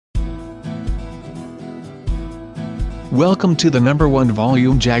Welcome to the #1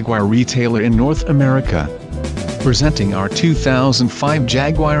 volume Jaguar retailer in North America. Presenting our 2005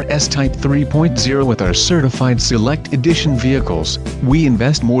 Jaguar S-Type 3.0 with our certified Select Edition vehicles, we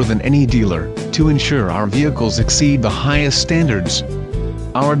invest more than any dealer, to ensure our vehicles exceed the highest standards.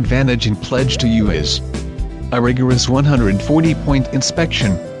 Our advantage and pledge to you is a rigorous 140-point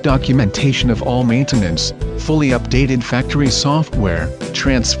inspection, documentation of all maintenance, fully updated factory software,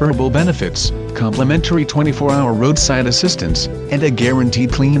 transferable benefits, complimentary 24-hour roadside assistance, and a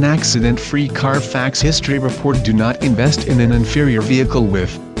guaranteed clean accident-free Carfax history report. Do not invest in an inferior vehicle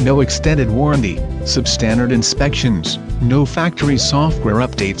with no extended warranty, substandard inspections, no factory software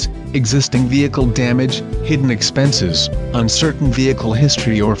updates, existing vehicle damage, hidden expenses, uncertain vehicle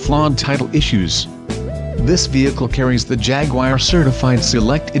history or flawed title issues. This vehicle carries the Jaguar Certified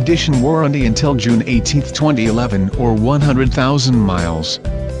Select Edition warranty until June 18, 2011 or 100,000 miles.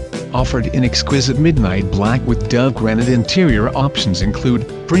 Offered in exquisite midnight black with Doug granite interior. Options include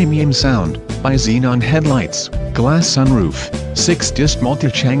premium sound, bi-xenon headlights, glass sunroof, 6-disc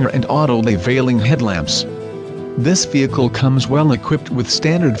multi-changer and auto-leveling headlamps. This vehicle comes well equipped with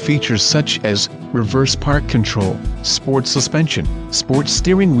standard features such as reverse park control, sport suspension, sports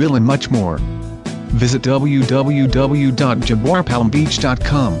steering wheel and much more. Visit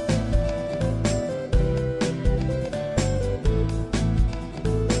www.jaguarpalmbeach.com.